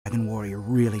Dragon Warrior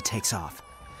really takes off.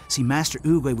 See, Master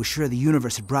Oogway was sure the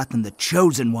universe had brought them the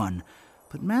Chosen One,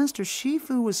 but Master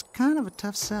Shifu was kind of a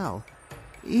tough sell.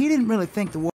 He didn't really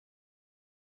think the war...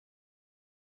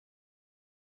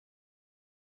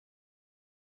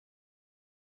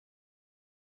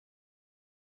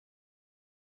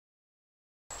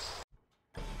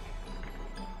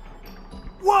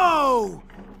 Whoa!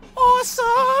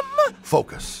 Awesome!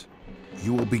 Focus.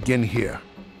 You will begin here,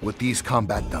 with these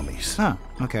combat dummies. Oh,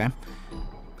 okay.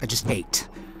 I just ate.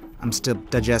 I'm still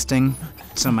digesting,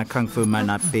 so my kung fu might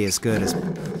not be as good as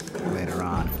later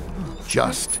on.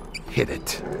 Just hit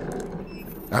it.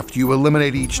 After you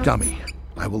eliminate each dummy,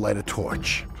 I will light a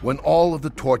torch. When all of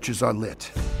the torches are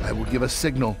lit, I will give a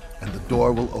signal and the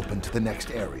door will open to the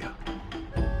next area.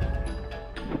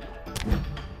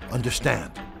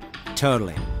 Understand?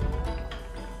 Totally.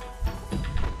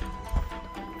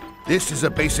 This is a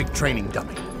basic training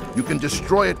dummy. You can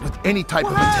destroy it with any type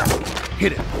of attack.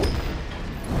 Hit it.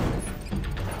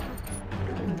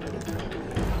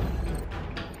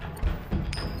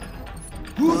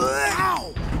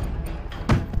 Ow!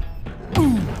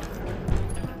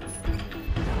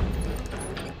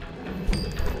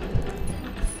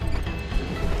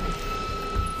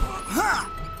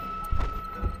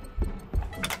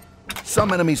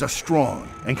 Some enemies are strong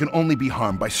and can only be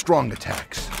harmed by strong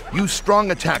attacks. Use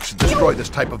strong attacks to destroy this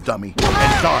type of dummy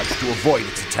and dodge to avoid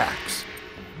its attacks.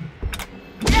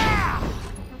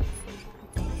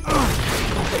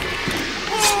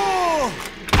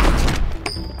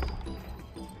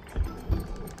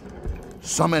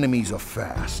 Some enemies are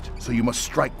fast, so you must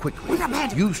strike quickly.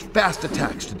 Use fast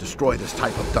attacks to destroy this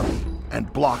type of dummy,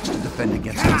 and blocks to defend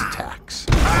against its attacks.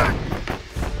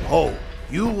 Oh,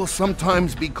 you will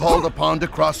sometimes be called upon to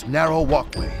cross narrow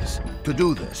walkways. To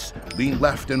do this, lean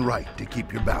left and right to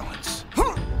keep your balance.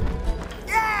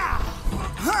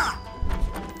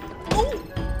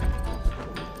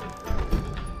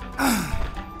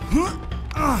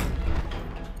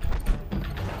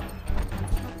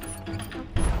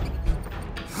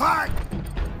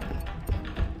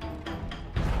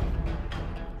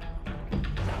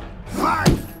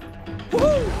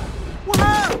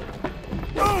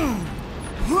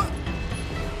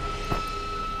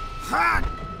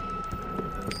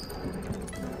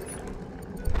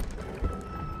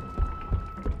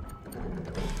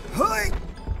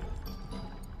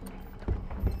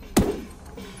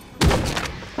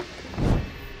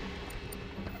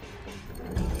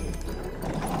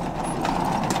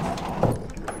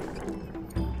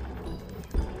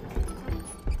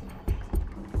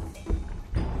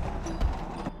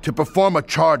 To perform a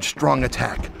charged strong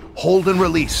attack, hold and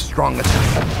release strong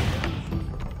attack.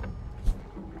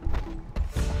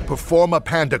 Perform a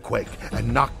panda quake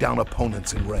and knock down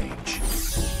opponents in range.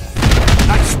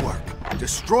 Nice work.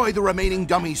 Destroy the remaining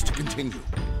dummies to continue.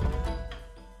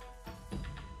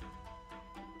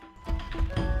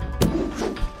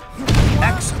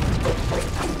 Excellent.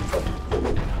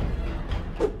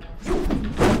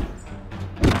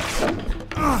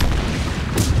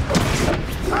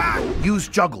 Use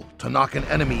juggle to knock an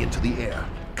enemy into the air.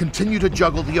 Continue to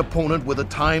juggle the opponent with a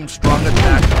timed strong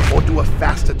attack or do a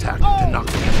fast attack to knock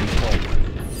the enemy forward.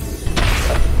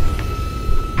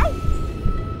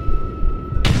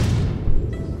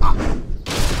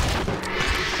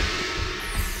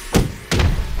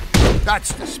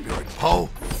 That's the spirit, Poe.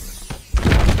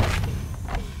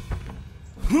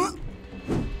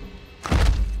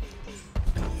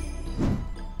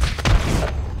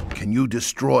 Can you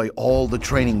destroy all the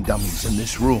training dummies in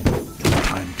this room in the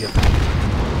time given?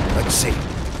 Let's see.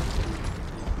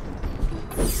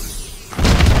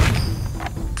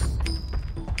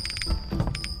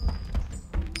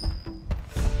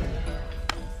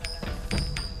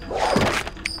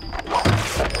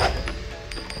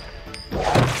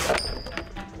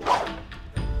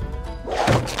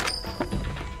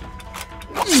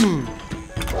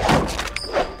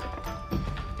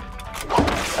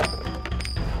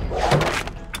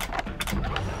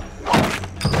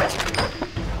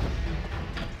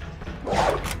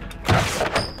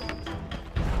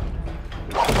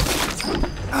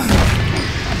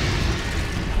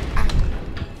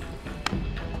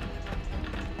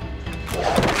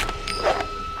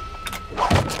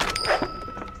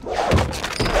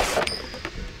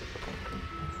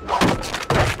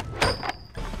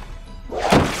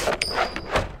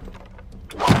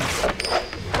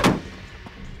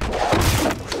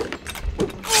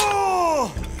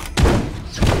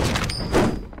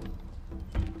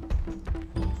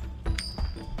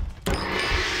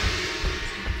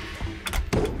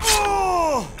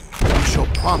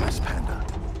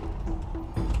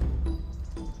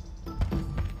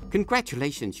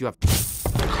 Congratulations, you have...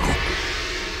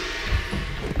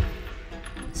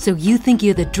 So you think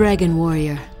you're the Dragon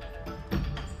Warrior?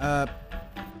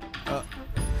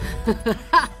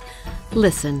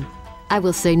 Listen, I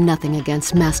will say nothing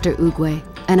against Master Oogway,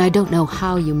 and I don't know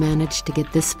how you managed to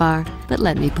get this far, but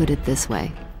let me put it this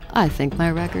way. I think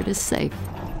my record is safe.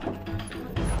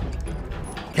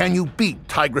 Can you beat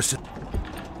Tigress?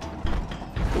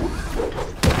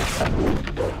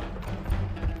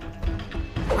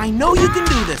 I know you can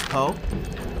do this, Poe.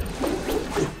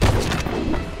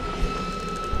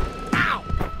 Ow!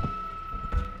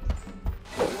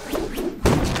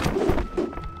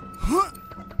 Huh?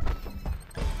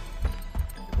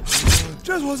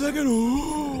 Just 1 second.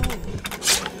 Ooh.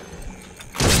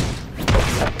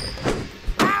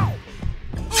 Ow!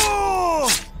 Oh!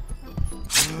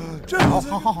 Just 1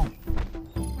 second.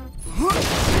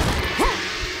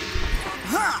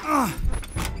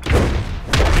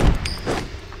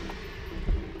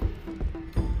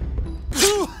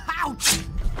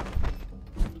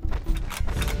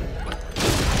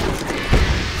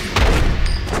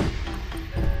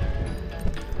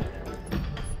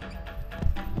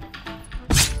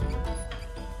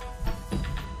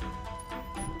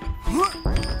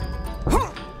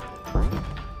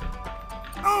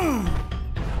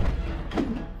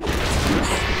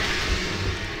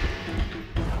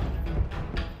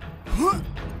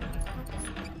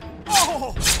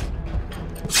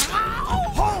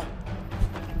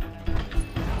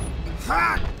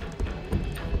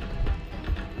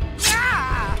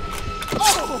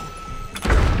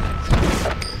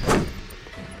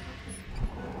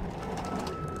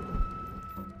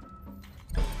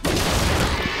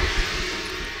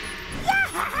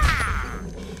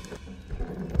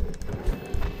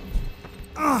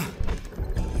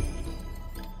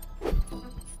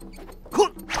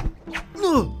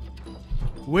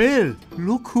 Well,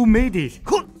 look who made it.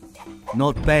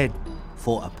 Not bad.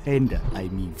 For a panda, I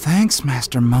mean. Thanks,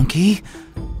 Master Monkey.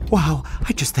 Wow,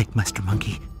 I just thanked Master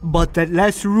Monkey. But that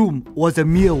last room was a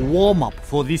mere warm-up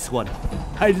for this one.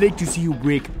 I'd like to see you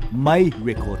break my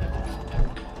record.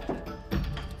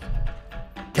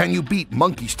 Can you beat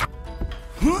Monkey's time?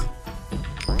 Huh?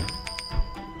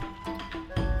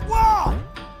 Whoa!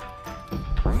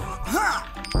 Huh!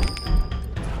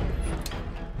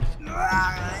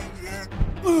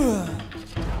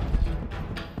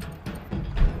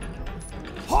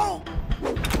 Hold!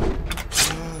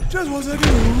 Just 1 second.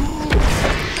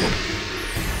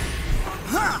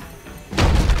 Huh!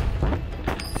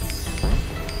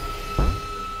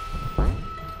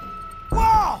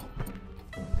 Whoa!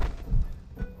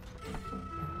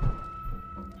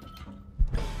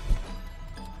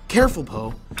 Careful,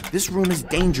 Poe. This room is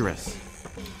dangerous.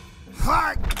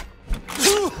 Heart!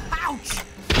 Ouch!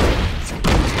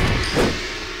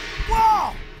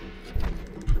 Whoa!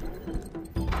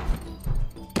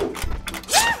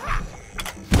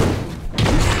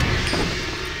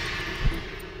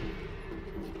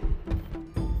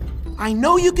 I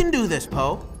know you can do this,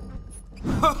 Poe.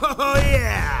 Oh,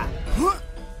 yeah! Huh?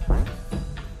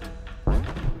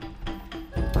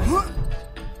 Huh?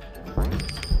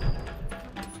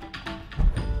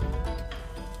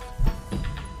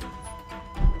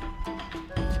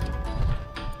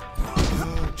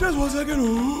 Just 1 second.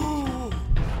 Ooh.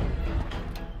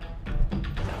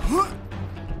 Huh?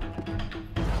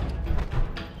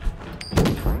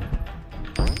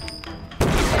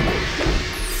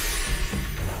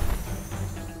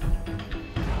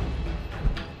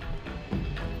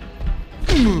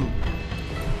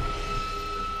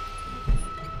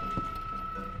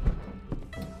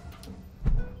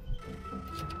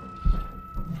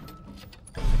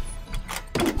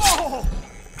 Oh!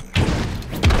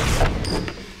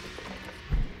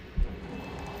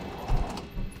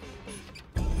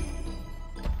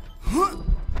 Huh?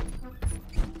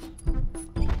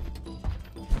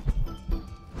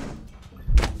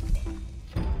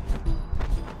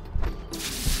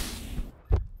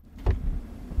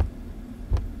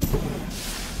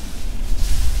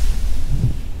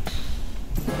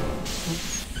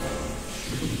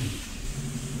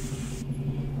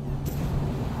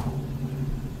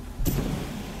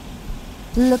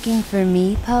 Looking for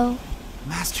me, Poe?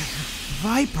 Master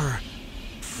Viper.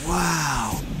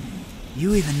 Wow.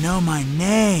 You even know my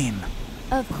name.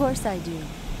 Of course I do.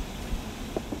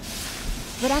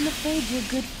 But I'm afraid your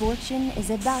good fortune is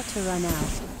about to run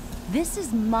out. This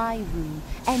is my room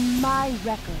and my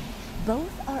record.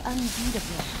 Both are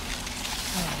unbeatable.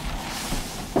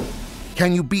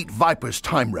 Can you beat Viper's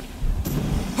time record?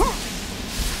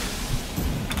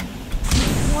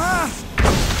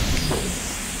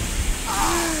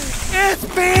 It's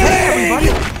big! Hey, everybody!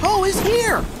 Poe is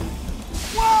here!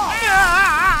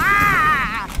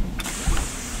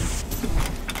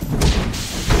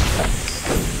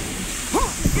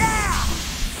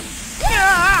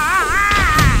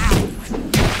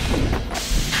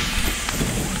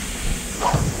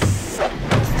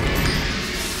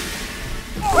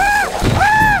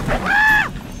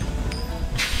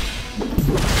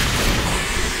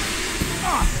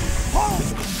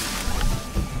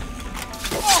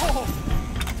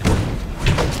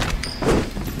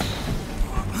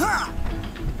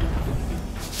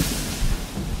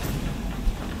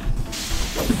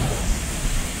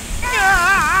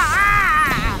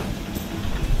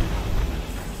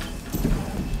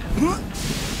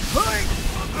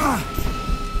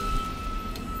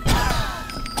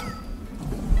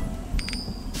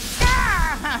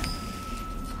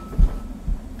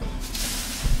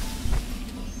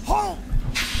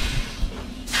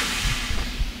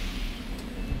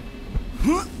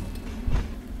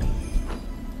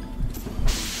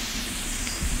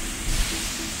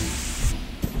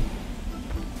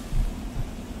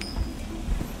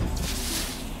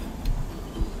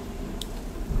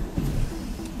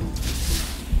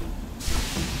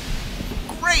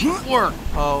 Nice work,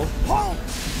 Po.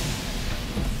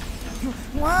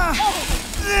 Wow!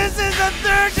 This is a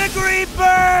third-degree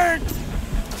burn!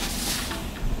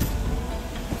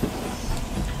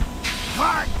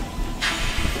 Hard!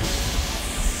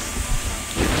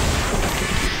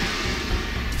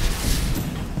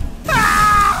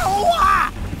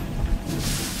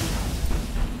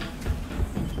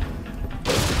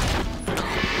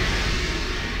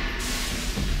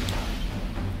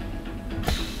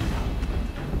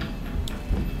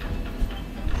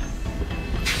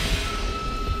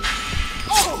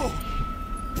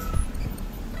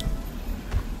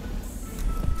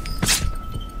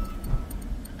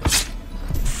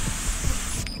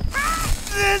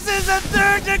 This is a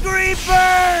third-degree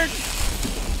burn!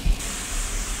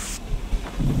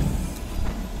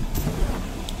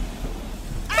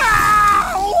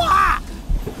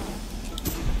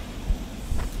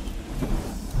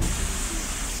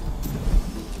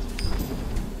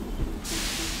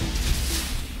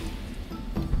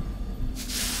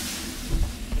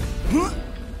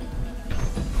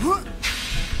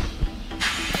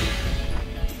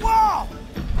 Whoa!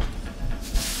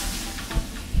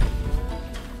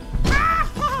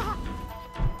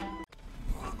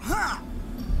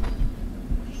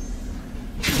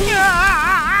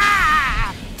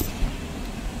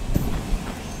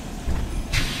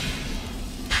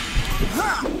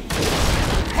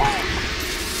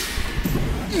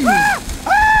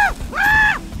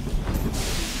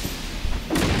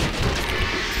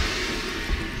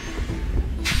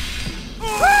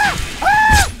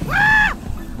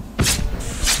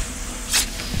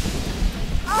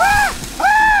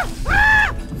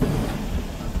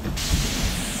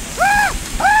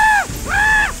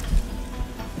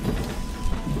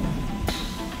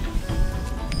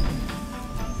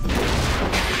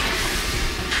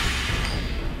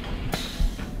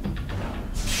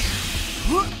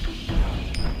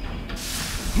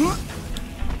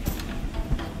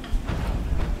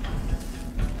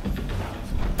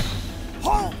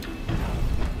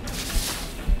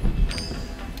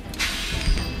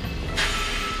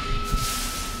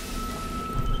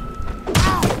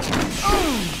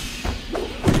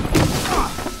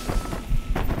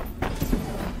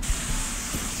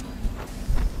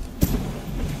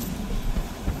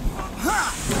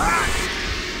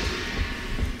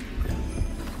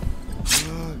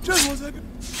 Just 1 second.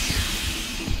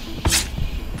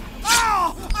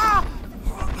 Oh! Ah!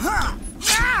 Huh!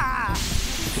 Ah!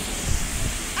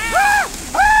 Ah!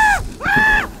 Ah!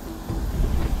 Ah!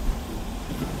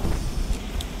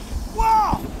 Whoa!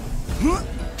 Huh!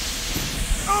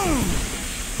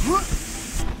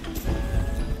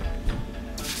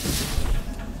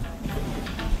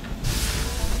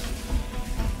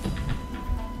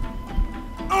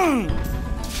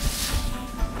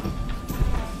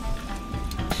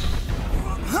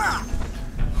 Huh!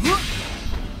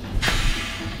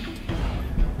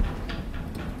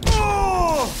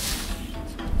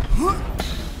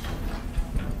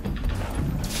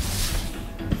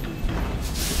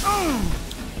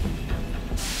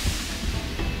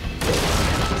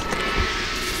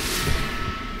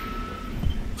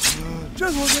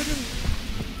 Just 1 second.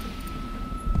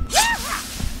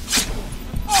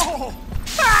 Oh!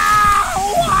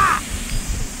 Ow!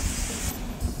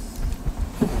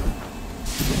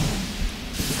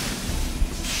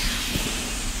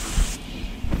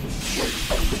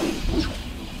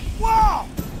 Whoa!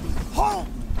 Hold!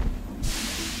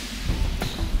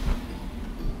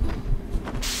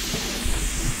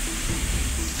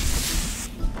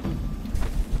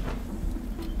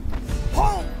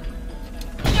 Hold!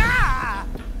 Yeah!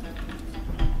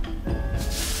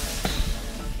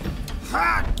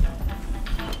 Ha!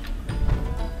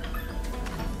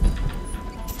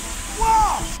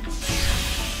 Whoa!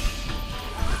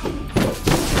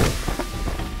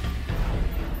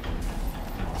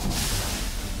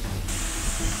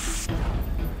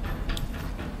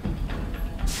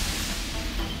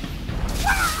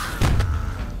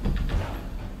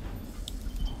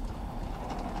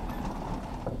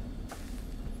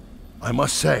 I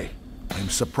must say, I'm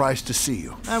surprised to see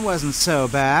you. That wasn't so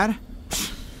bad.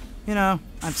 You know,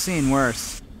 I've seen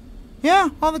worse. Yeah,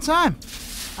 all the time.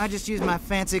 I just use my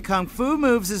fancy kung fu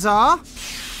moves is all.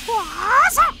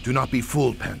 Do not be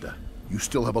fooled, Panda. You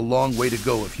still have a long way to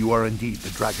go if you are indeed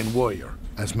the Dragon Warrior,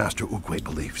 as Master Oogway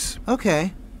believes.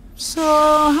 Okay. So,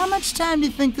 how much time do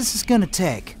you think this is gonna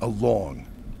take? A long,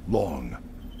 long,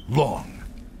 long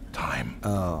time.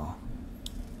 Oh.